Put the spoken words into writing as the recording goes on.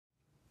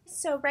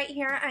So right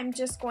here I'm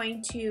just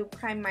going to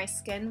prime my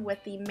skin with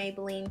the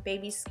Maybelline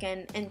Baby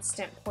Skin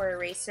Instant Pore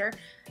Eraser.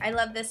 I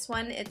love this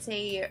one. It's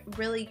a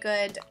really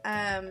good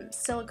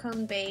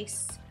silicone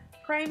base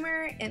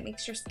primer. It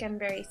makes your skin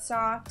very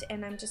soft,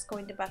 and I'm just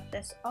going to buff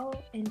this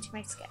all into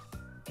my skin.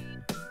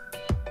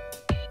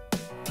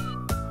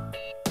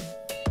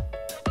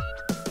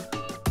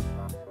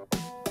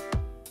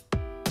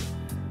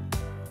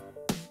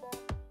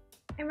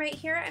 And right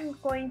here I'm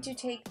going to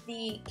take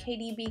the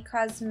KBC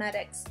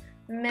Cosmetics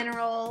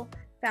Mineral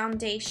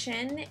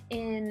Foundation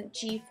in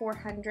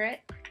G400,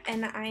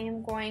 and I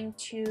am going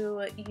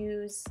to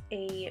use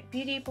a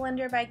Beauty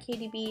Blender by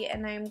KBC,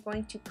 and I'm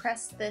going to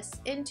press this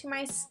into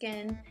my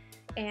skin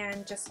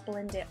and just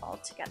blend it all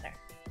together.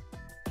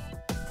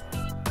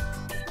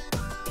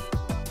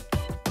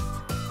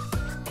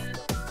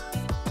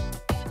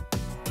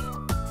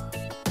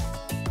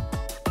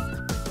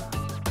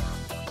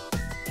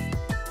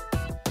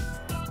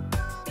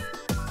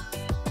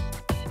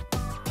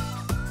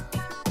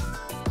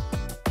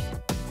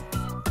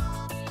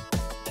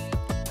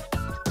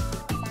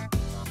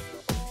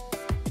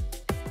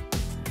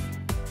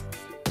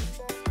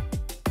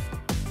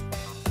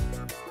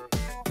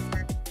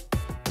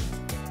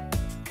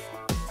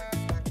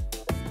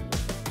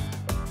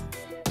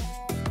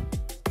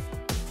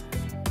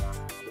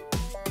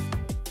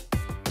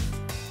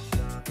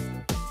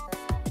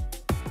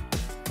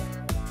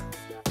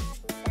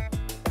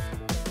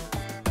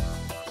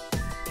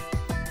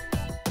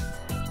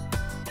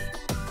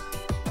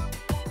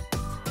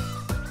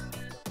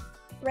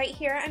 Right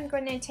here I'm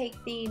going to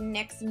take the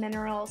NYX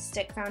Mineral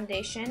Stick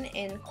Foundation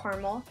in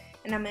Caramel,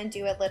 and I'm going to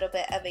do a little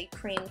bit of a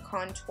cream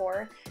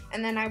contour.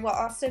 And then I will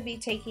also be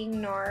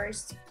taking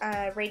Nars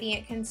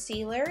Radient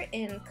Concealer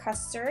in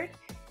Custard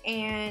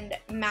and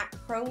MAC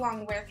Pro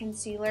Longwear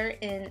Concealer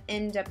in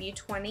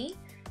NW20.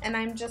 And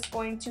I'm just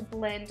going to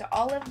blend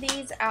all of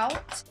these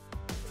out.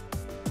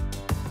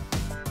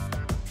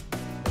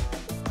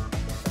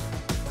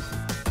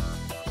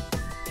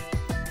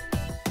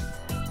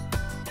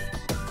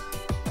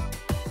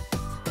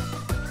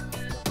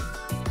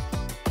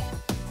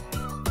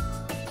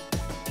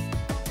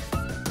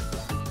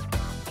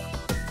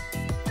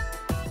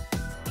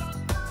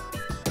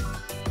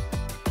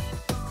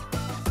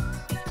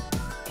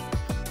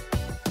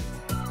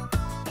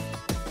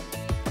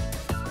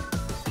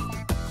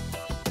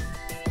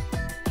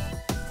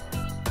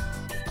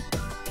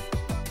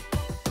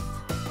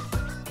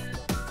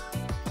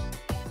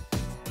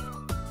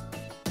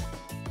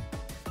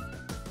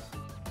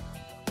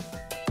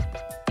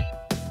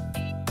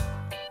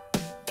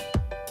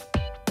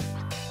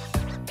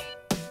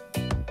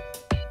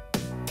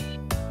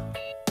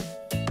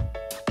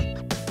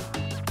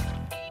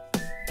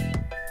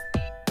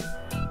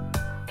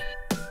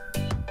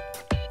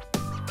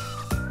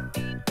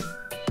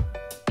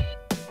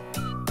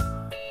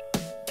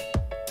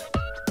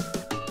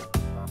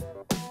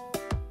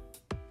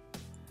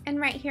 And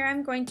right here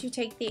I'm going to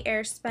take the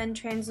Airspun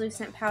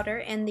translucent powder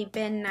and the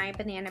Ben Nye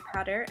banana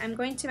powder. I'm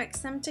going to mix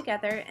them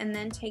together and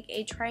then take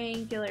a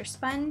triangular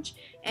sponge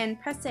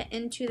and press it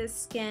into the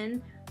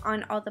skin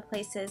on all the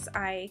places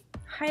I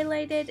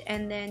highlighted,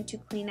 and then to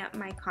clean up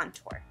my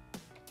contour.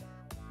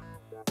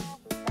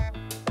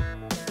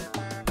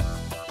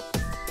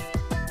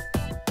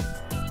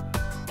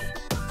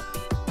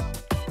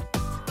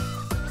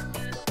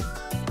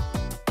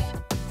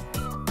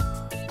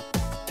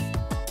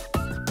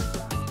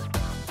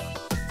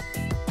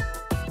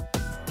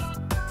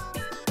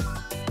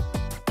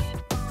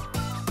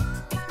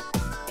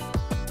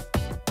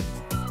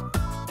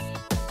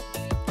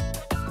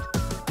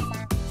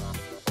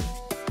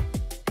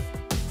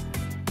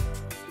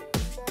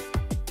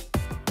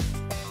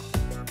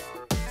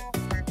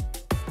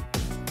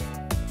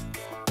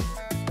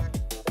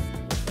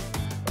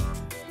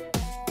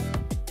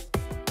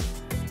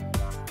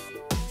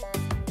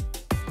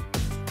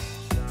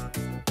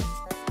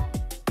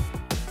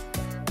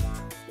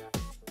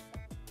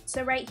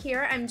 So right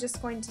here I'm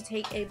just going to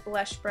take a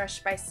blush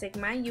brush by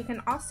Sigma. You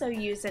can also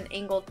use an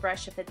angled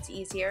brush if it's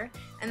easier.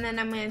 And then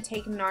I'm going to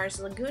take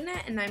Nars Laguna,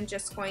 and I'm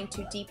just going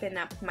to deepen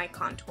up my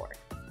contour.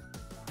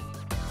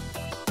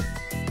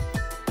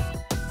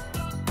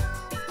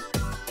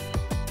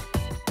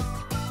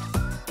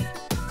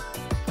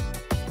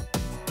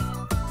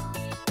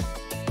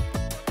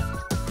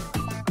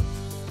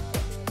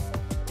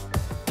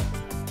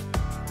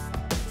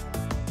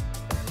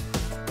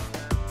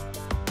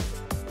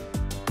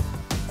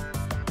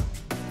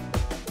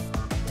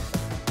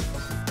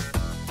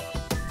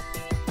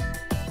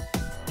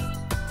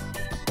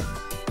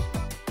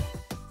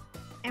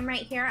 And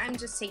right here I'm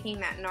just taking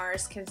that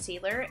Nars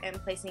concealer and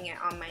placing it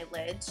on my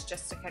lids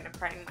just to kind of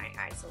prime my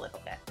eyes a little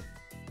bit.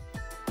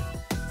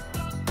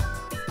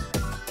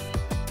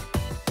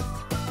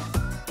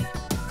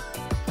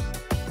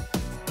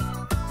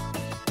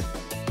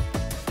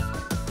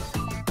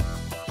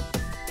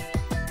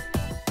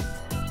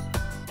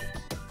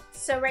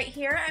 So right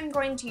here I'm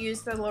going to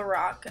use the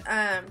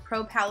Lorac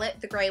Pro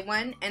Palette, the gray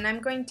one, and I'm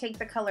going to take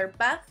the color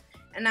Buff,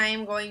 and I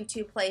am going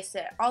to place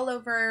it all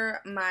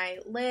over my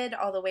lid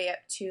all the way up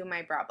to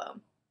my brow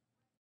bone.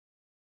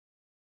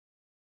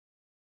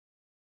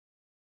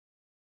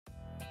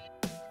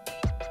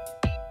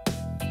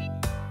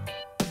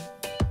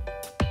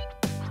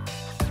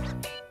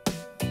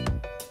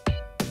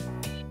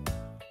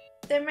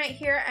 Then right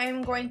here,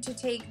 I'm going to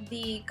take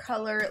the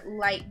color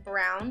light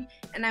brown,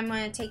 and I'm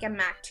going to take a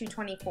MAC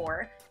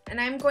 224,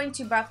 and I'm going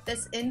to buff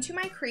this into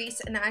my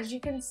crease, and as you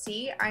can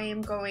see, I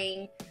am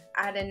going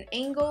at an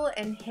angle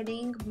and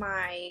hitting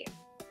my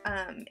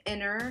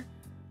inner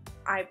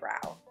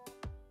eyebrow.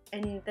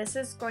 And this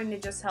is going to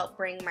just help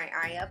bring my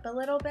eye up a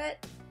little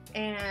bit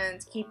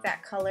and keep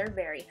that color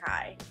very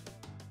high.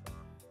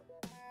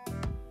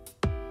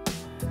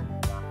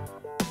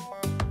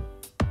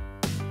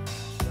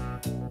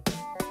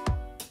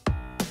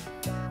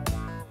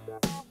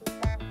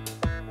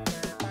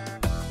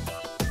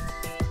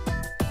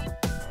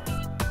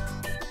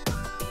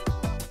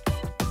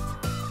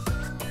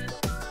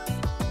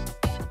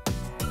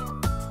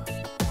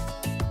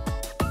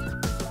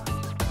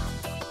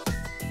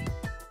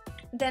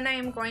 Then I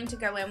am going to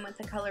go in with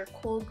the color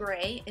Cool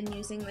Gray and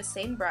using the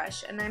same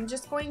brush, and I'm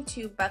just going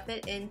to buff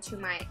it into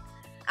my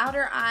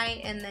outer eye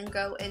and then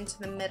go into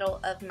the middle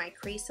of my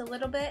crease a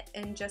little bit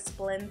and just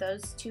blend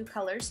those two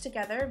colors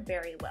together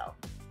very well.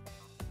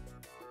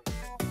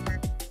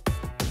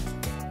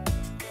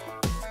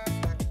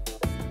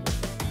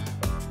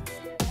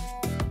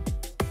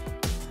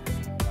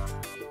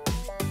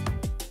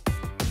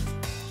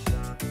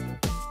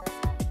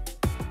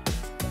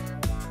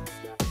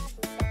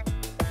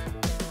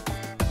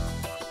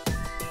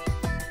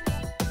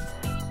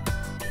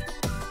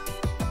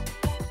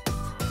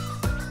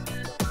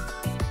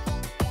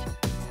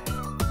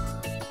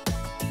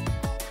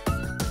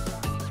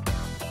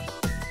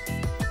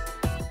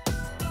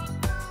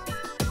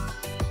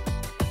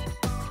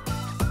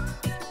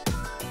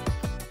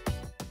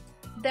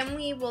 Then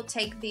we will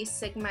take the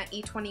Sigma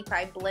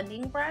E25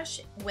 blending brush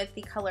with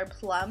the color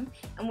Plum,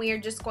 and we are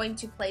just going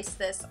to place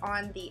this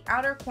on the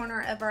outer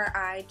corner of our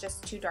eye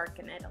just to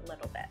darken it a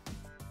little bit.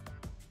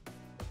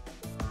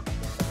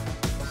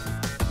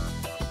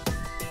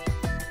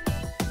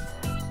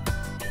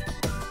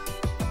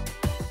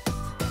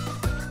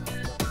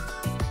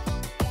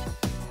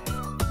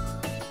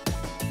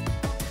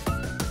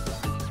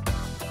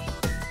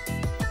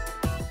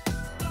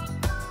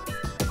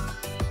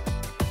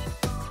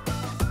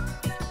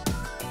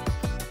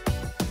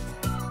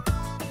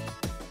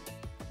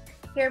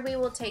 Here we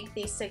will take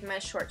the Sigma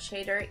Short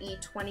Shader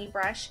E20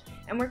 brush,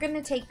 and we're going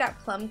to take that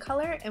plum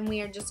color and we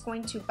are just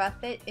going to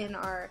buff it in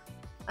our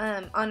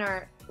on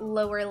our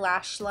lower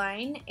lash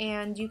line,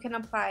 and you can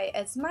apply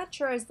as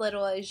much or as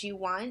little as you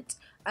want.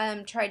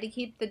 Try to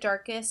keep the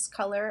darkest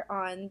color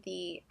on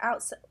the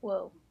outside.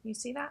 Whoa, you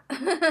see that?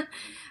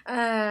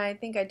 I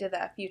think I did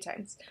that a few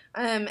times.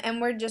 And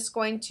we're just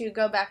going to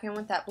go back in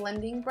with that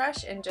blending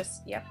brush and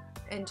just,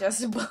 and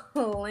just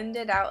blend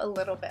it out a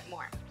little bit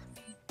more.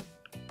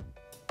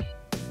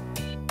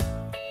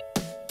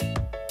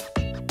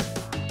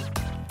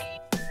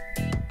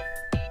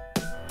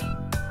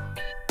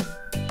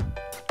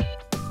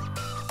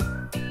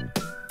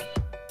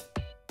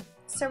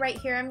 So right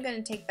here I'm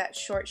going to take that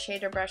short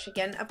shader brush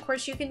again. Of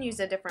course you can use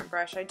a different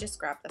brush, I just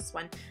grabbed this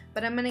one.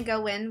 But I'm going to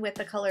go in with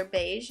the color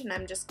Beige, and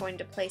I'm just going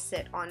to place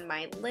it on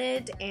my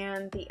lid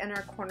and the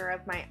inner corner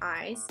of my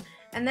eyes.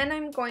 And then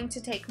I'm going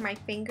to take my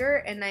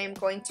finger and I am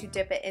going to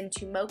dip it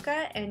into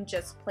Mocha and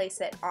just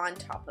place it on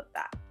top of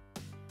that.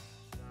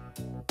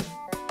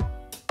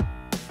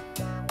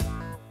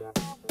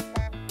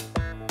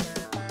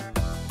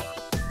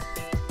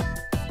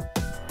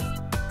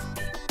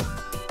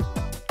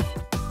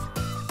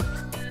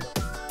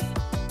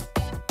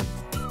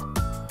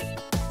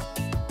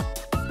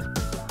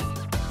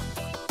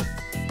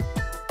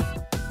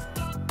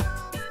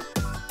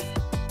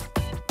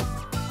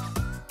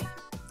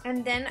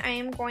 And then I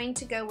am going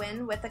to go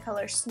in with the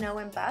color Snow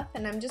and Buff,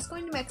 and I'm just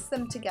going to mix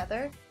them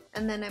together,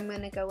 and then I'm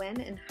going to go in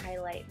and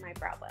highlight my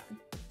brow bone.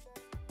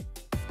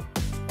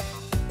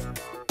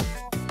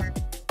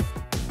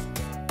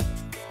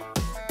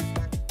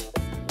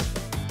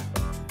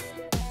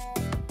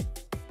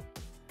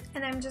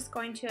 And I'm just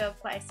going to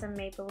apply some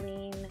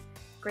Maybelline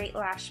Great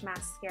Lash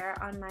Mascara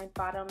on my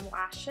bottom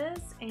lashes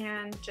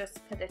and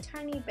just put a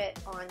tiny bit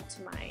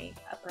onto my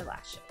upper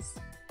lashes.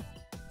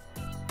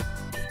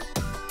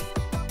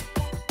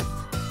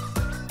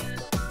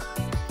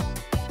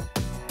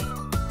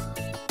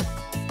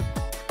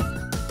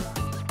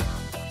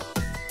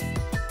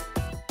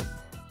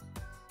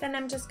 Then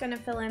I'm just going to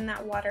fill in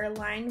that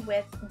waterline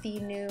with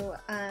the new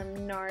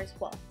Nars,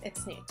 well,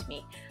 it's new to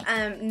me,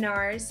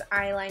 Nars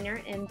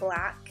eyeliner in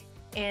black.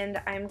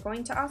 And I'm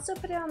going to also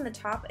put it on the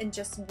top and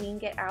just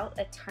wing it out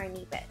a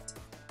tiny bit.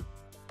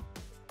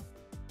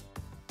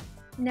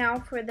 Now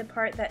for the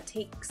part that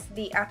takes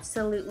the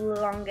absolute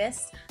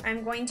longest,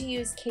 I'm going to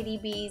use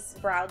KBC's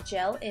Brow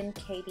Gel in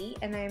Katie,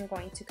 and I'm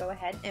going to go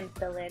ahead and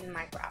fill in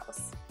my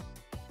brows.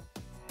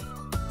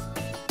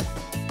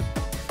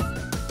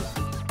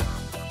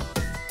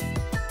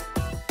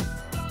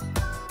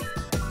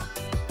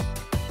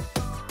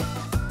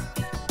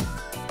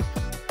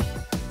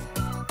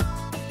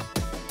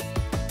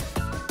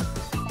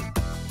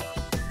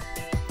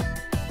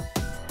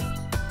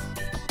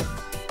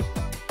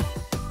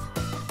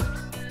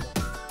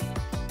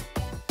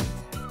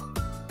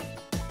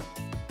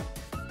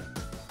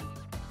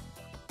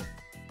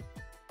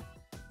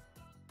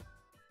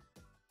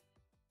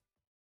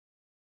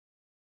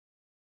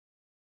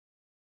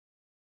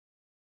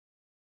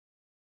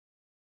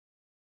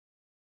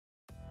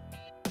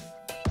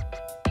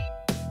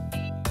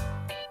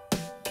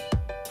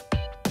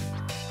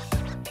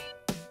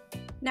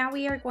 Now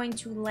we are going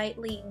to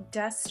lightly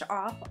dust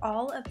off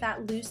all of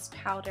that loose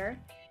powder,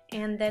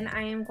 and then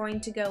I am going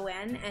to go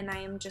in and I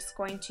am just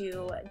going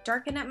to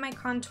darken up my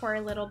contour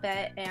a little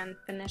bit and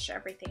finish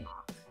everything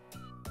off.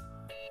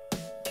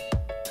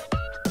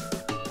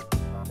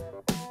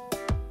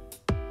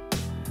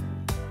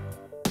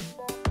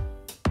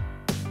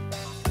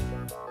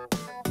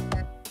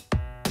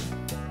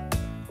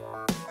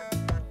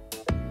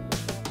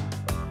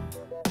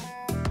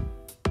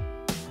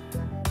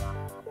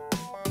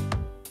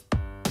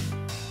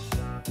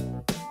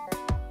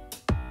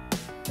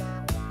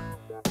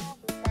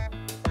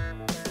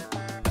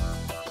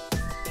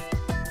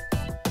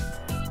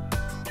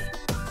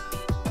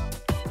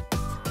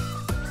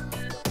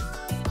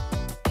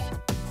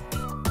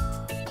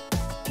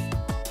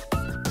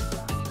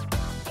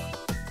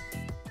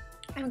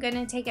 I'm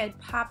going to take a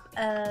pop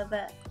of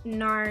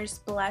Nars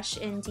blush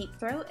in Deep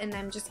Throat, and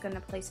I'm just going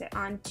to place it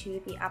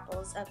onto the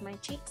apples of my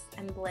cheeks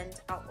and blend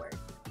outward.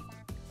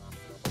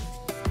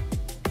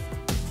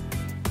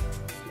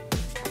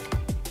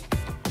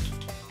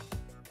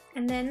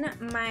 And then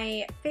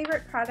my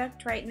favorite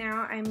product right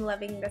now, I'm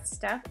loving this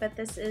stuff, but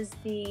this is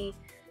the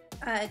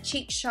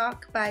Cheek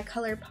Shock by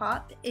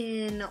Colourpop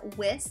in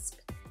Wisp.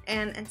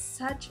 And it's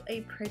such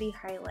a pretty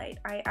highlight.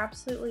 I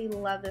absolutely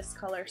love this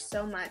color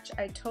so much.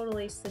 I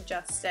totally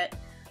suggest it.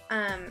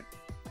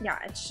 Yeah,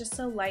 it's just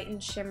so light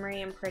and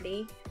shimmery and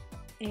pretty.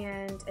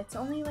 And it's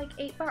only like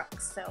 $8,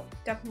 so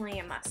definitely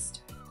a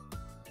must.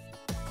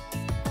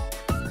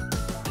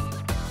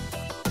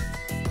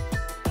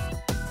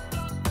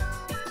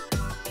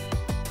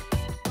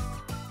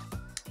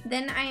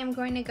 Then I am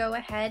going to go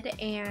ahead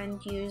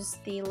and use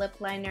the lip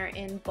liner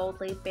in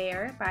Boldy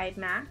Bare by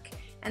MAC.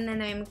 And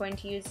then I'm going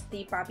to use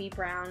the Bobbie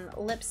Brown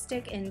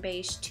lipstick in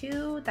Beige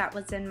 2. That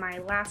was in my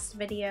last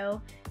video,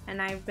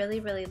 and I really,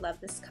 really love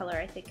this color.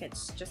 I think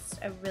it's just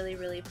a really,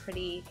 really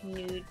pretty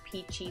nude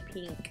peachy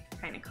pink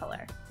kind of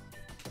color.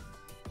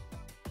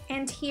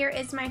 And here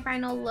is my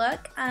final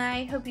look.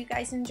 I hope you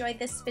guys enjoyed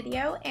this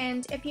video,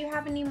 and if you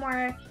have any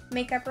more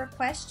makeup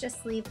requests,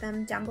 just leave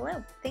them down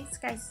below. Thanks,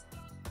 guys.